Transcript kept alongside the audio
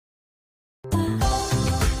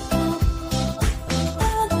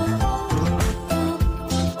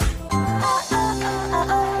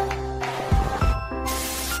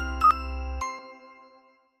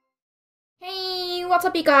what's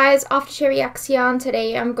up you guys, After Reaction.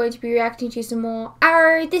 Today I'm going to be reacting to some more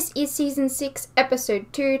Arrow. This is season 6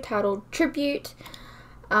 episode 2 titled Tribute.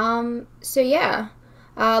 So yeah,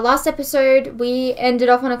 last episode we ended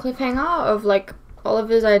off on a cliffhanger of like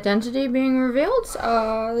Oliver's identity being revealed.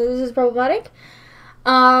 This is problematic.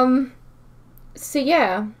 So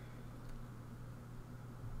yeah,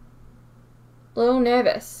 a little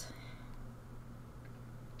nervous.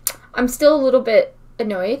 I'm still a little bit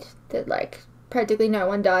annoyed that like practically no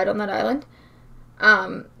one died on that island.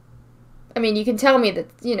 I mean, you can tell me that,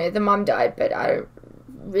 you know, the mum died, but I don't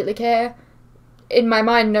really care. In my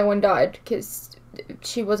mind, no one died because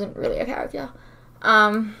she wasn't really a character.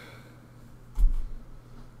 Yeah.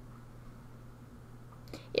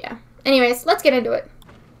 Anyways, let's get into it.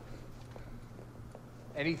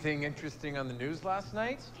 Anything interesting on the news last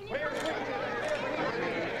night?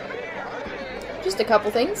 Just a couple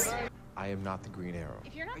things. I am not the Green Arrow.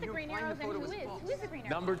 If you're not the Green Arrow, then who is? Who is the Green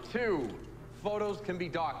Arrow? Number 2, photos can be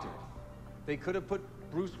doctored. They could have put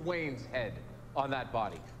Bruce Wayne's head on that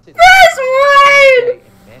body. Bruce Wayne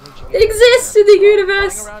exists in the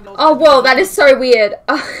universe. Oh, whoa, that is so weird.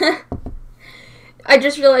 I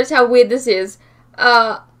just realized how weird this is.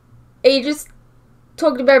 He just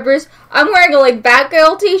talked about Bruce. I'm wearing a like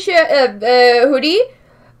Batgirl t-shirt, hoodie.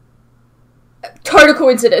 Total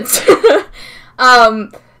coincidence.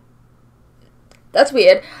 That's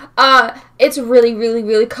weird. It's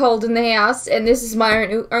really cold in the house, and this is my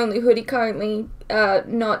only hoodie currently,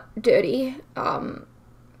 not dirty.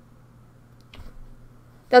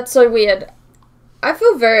 That's so weird. I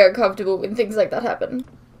feel very uncomfortable when things like that happen.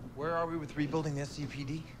 Where are we with rebuilding the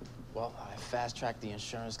SCPD? Well, I fast-tracked the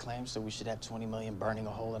insurance claim, so we should have $20 million burning a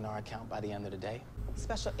hole in our account by the end of the day.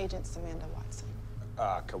 Special Agent Samantha Watson.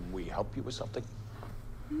 Can we help you with something?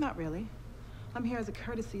 Not really. I'm here as a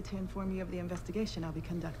courtesy to inform you of the investigation I'll be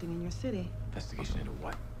conducting in your city. Investigation into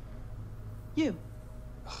what? You.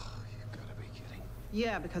 Oh, you gotta be kidding.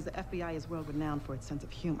 Yeah, because the FBI is world-renowned for its sense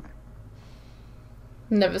of humor.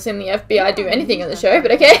 Never seen the FBI do anything on the show,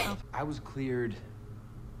 but okay. I was cleared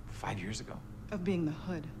 5 years ago. Of being the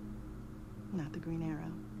Hood, not the Green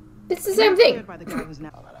Arrow. It's the same thing. By the guy who's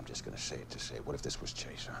now. All right, I'm just gonna say it to say, what if this was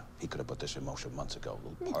Chase, huh? He could have put this in motion months ago.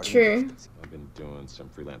 Little party. True. I've been doing some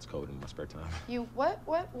freelance code in my spare time. You what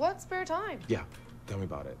spare time? Yeah, tell me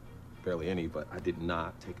about it. Barely any, but I did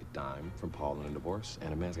not take a dime from Paul in a divorce,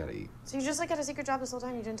 and a man's gotta eat. So you just like had a secret job this whole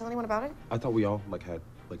time? You didn't tell anyone about it? I thought we all like had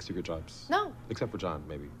like secret jobs. No. Except for John,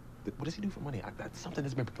 maybe. What does he do for money? That's something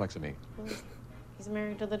that's been perplexing me. Well, he's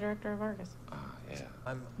married to the director of Argus. Yeah.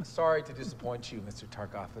 I'm sorry to disappoint you, Mr.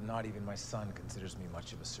 Tarkov, but not even my son considers me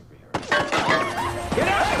much of a superhero. Get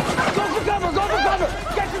out! Go for cover! Go for cover!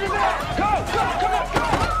 Get to the back! Go! Go! Come on!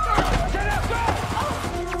 Go! Get out! Go!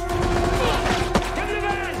 Get to the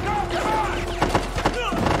back! Go! Come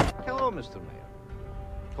on! Hello, Mr. Mayor.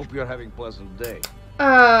 Hope you're having a pleasant day. What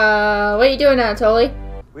are you doing, Anatoly?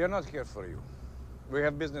 We are not here for you. We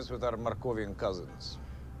have business with our Markovian cousins.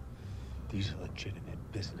 These are legitimate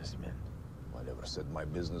businessmen. I never said my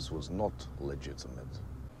business was not legitimate.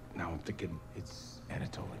 Now I'm thinking it's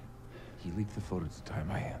Anatoly. He leaked the photo to tie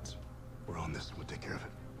my hands. We're on this. We'll take care of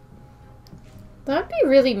it. That'd be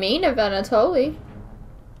really mean of Anatoly.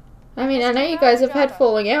 I mean, I know you guys have had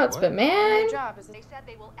falling outs, but man. Their job is They said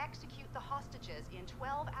they will execute the hostages in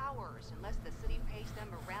 12 hours unless the city pays them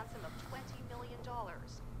a ransom of $20 million.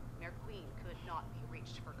 Mayor Queen could not be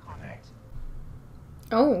reached for comment.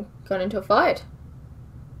 Oh, got into a fight.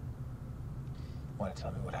 Want to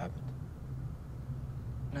tell me what happened?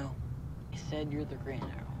 No. They said you're the Green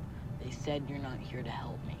Arrow. They said you're not here to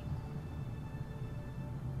help me.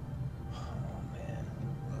 Oh, man.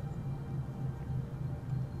 Look.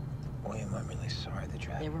 William, I'm really sorry that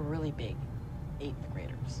you had... They were really big. 8th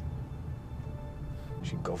graders. You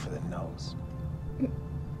should go for the nose.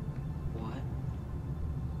 What?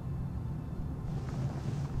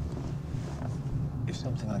 If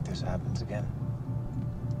something like this happens again,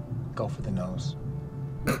 go for the nose.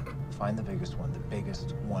 Find the biggest one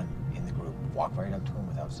in the group. Walk right up to him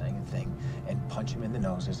without saying a thing and punch him in the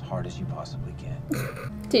nose as hard as you possibly can.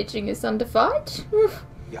 Teaching his son to fight?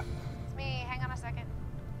 Yeah. It's me. Hang on a second.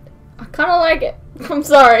 I kind of like it. I'm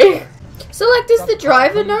sorry. So, like, does the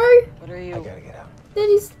driver know What are you? I gotta get out. that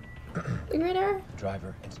he's the Green Arrow?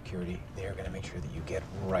 Driver and security, they're gonna make sure that you get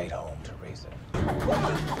right home to raise it.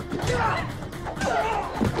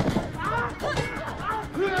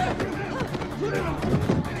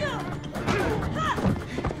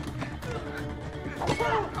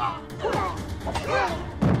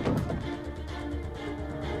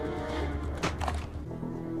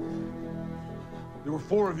 There were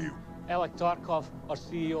 4 of you. Alec Tarkov, our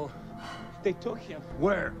CEO. They took him.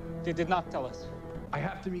 Where? They did not tell us. I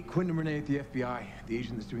have to meet Quinn and Renee at the FBI. The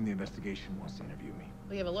agent that's doing the investigation wants to interview me.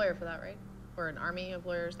 We have a lawyer for that, right? Or an army of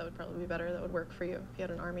lawyers. That would probably be better. That would work for you if you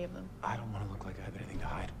had an army of them. I don't want to look like I have anything to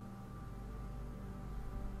hide.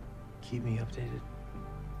 Keep me updated.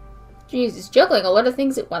 Jeez, he's juggling a lot of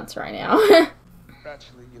things at once right now.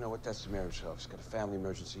 Actually, you know what? That's the mayor's house. He's got a family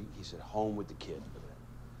emergency. He's at home with the kid.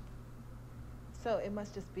 So it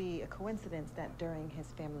must just be a coincidence that during his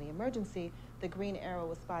family emergency, the Green Arrow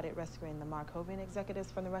was spotted rescuing the Markovian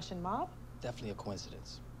executives from the Russian mob? Definitely a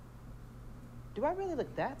coincidence. Do I really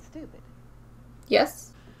look that stupid?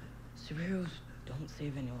 Yes. Superheroes don't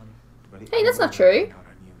save anyone. Hey, that's not true.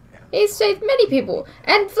 He's saved many people.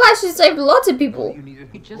 And Flash has saved lots of people. You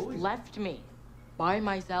just left me. By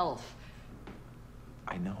myself.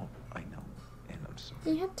 I know. And I'm sorry.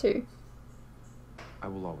 He had to. I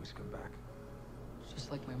will always come back. Just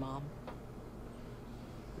like my mom.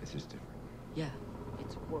 This is different. Yeah,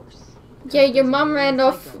 it's worse. Yeah, your mum ran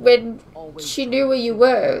off when she knew where you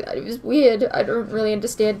were. It was weird. I don't really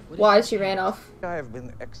understand why she ran off. I have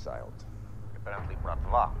been exiled. Apparently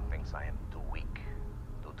Bratva thinks I am too weak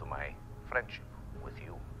due to my friendship with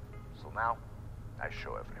you. So now, I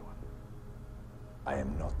show everyone. I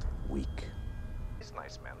am not weak. He's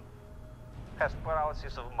nice man. Has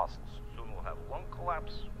paralysis of muscles. Soon will have lung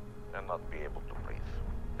collapse and not be able to breathe.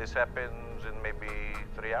 This happens in maybe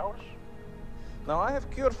 3 hours? Now, I have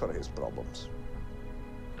cure for his problems.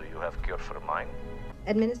 Do you have cure for mine?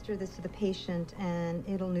 Administer this to the patient and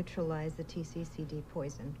it'll neutralize the TCCD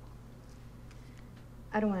poison.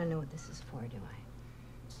 I don't want to know what this is for, do I?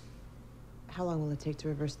 How long will it take to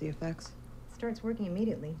reverse the effects? It starts working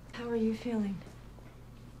immediately. How are you feeling?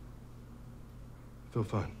 Feel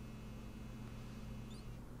fine.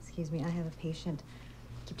 Excuse me, I have a patient.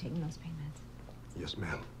 Keep taking those pain meds. Yes,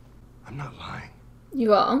 ma'am. I'm not lying.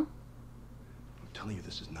 You are. I'm telling you,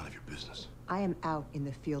 this is none of your business. I am out in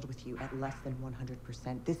the field with you at less than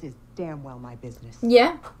 100%. This is damn well my business.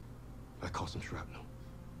 Yeah. I caused some shrapnel.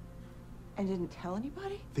 And didn't tell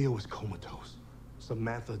anybody? Theo was comatose.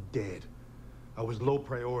 Samantha dead. I was low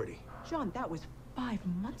priority. John, that was 5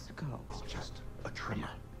 months ago. It's just a tremor.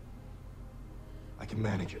 I can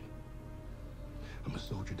manage it. I'm a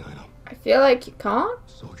soldier, Dino. I feel like you can't.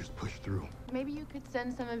 Soldiers push through. Maybe you could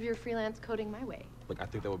send some of your freelance coding my way. Look, I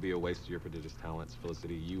think that would be a waste of your prodigious talents,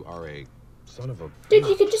 Felicity. You are a son of a... Dude,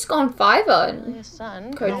 you could just go on Fiverr and Your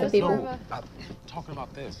son. code for people. No, I'm talking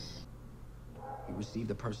about this. He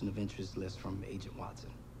received a person of interest list from Agent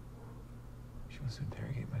Watson. She wants to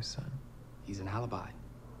interrogate my son. He's an alibi,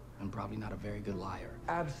 and probably not a very good liar.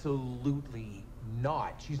 Absolutely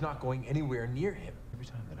not. She's not going anywhere near him. Every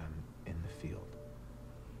time that I'm in the field,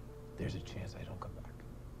 there's a chance I don't come back.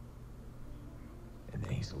 And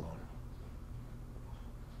then he's alone.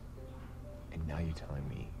 And now you're telling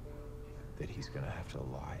me that he's gonna have to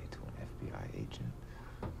lie to an FBI agent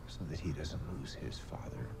so that he doesn't lose his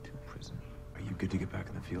father to prison. Are you good to get back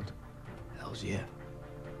in the field? Hells yeah.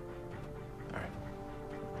 All right.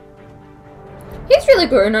 He's really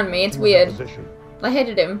growing on me. It's weird. I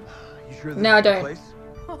hated him. You sure No, I don't. Place?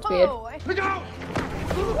 It's weird. Look out!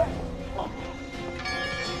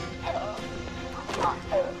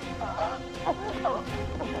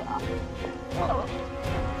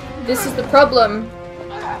 This is the problem.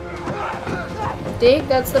 Dig,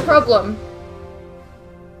 that's the problem.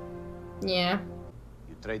 Yeah.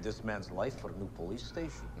 You trade this man's life for a new police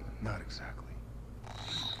station? Not exactly.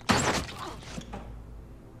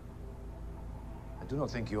 I do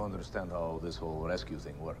not think you understand how this whole rescue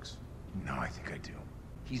thing works. No, I think I do.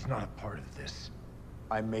 He's not a part of this.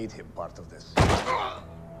 I made him part of this.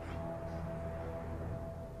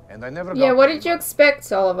 And I never Yeah, got what did you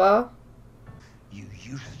expect, Oliver? You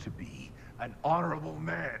used to be an honorable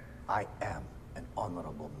man. I am an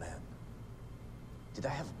honorable man. Did I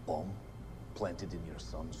have a bomb planted in your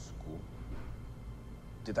son's school?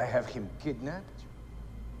 Did I have him kidnapped?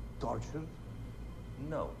 Tortured?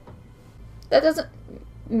 No. That doesn't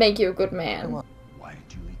make you a good man. Why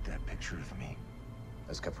did you leak that picture of me?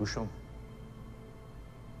 As Capuchon?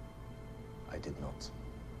 I did not.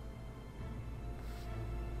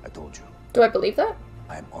 I told you. Do I believe that?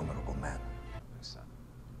 I am honorable man. My son.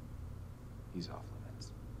 He's off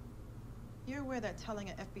limits. You're aware that telling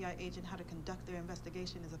an FBI agent how to conduct their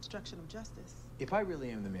investigation is obstruction of justice. If I really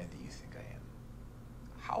am the man that you think I am,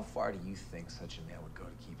 how far do you think such a man would go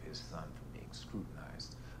to keep his son from being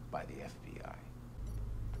scrutinized by the FBI?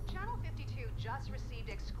 Channel 52 just received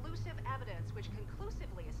exclusive evidence which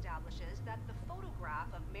conclusively establishes that the photograph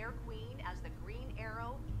of Mayor Queen as the Green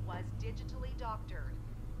Arrow was digitally doctored.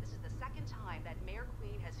 This is the second time that Mayor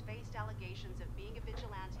Queen has faced allegations of being a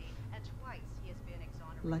vigilante, and twice he has been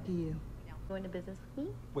exonerated. Lucky you. Going to business with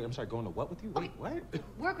me? Wait, I'm sorry, going to what with you? Wait, what?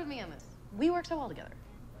 Work with me on this. We work so well together.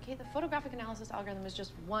 Okay, the photographic analysis algorithm is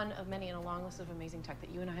just one of many in a long list of amazing tech that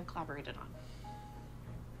you and I have collaborated on.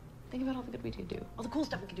 Think about all the good we could do, all the cool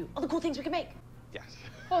stuff we could do, all the cool things we can make. Yes.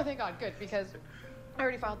 Oh, thank God, good, because I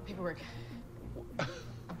already filed the paperwork.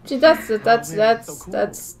 See, that's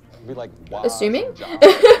Be like, wow, assuming.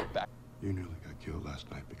 You nearly got killed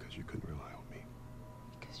last night because you couldn't rely on me.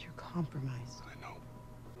 Because you're compromised. I know.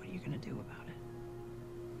 What are you gonna do about it?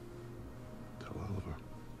 Tell Oliver.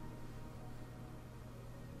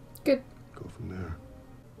 Good. Go from there.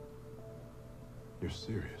 You're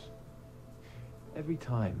serious. Every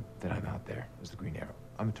time that I'm out there as the Green Arrow,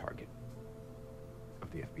 I'm a target.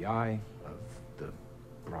 Of the FBI, of the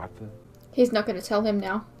Bratva. He's not going to tell him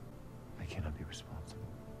now. I cannot be responsible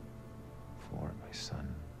for my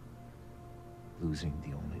son losing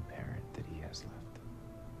the only parent that he has left.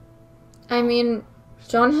 I mean,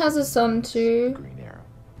 John has a son too. Green Arrow.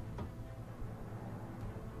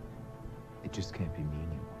 It just can't be me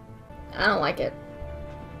anymore. I don't like it.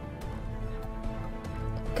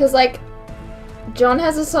 Because, like, John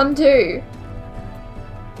has a son too.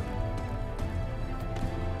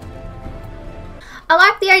 I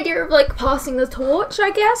like the idea of, like, passing the torch,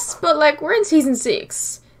 I guess, but, like, we're in season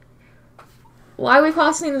 6. Why are we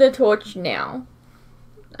passing the torch now?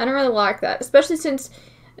 I don't really like that, especially since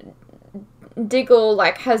Diggle,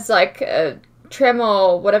 like, has, like, a tremor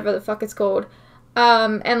or whatever the fuck it's called.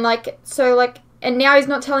 And, like, so, like, and now he's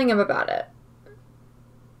not telling him about it.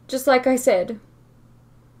 Just like I said.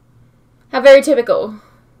 How very typical.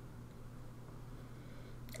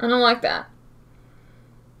 I don't like that.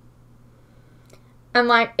 And,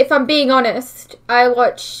 like, if I'm being honest, I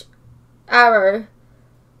watch Arrow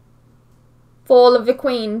for Oliver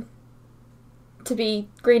Queen to be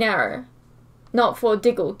Green Arrow. Not for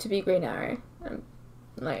Diggle to be Green Arrow.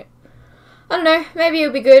 Like, I don't know. Maybe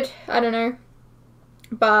it'll be good. I don't know.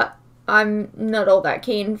 But I'm not all that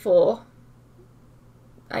keen for,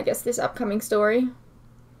 I guess, this upcoming story.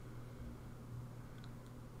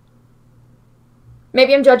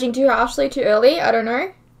 Maybe I'm judging too harshly too early. I don't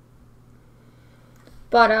know.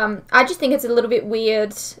 But, I just think it's a little bit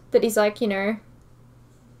weird that he's like, you know.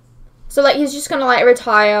 So, like, he's just gonna, like,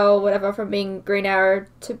 retire or whatever from being Green Arrow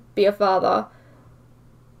to be a father.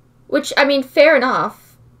 Which, I mean, fair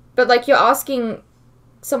enough. But, like, you're asking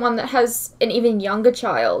someone that has an even younger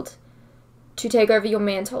child to take over your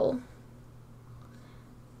mantle.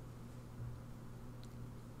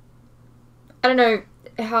 I don't know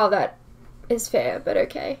how that is fair, but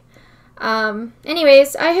okay.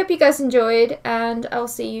 Anyways, I hope you guys enjoyed, and I'll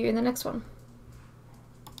see you in the next one.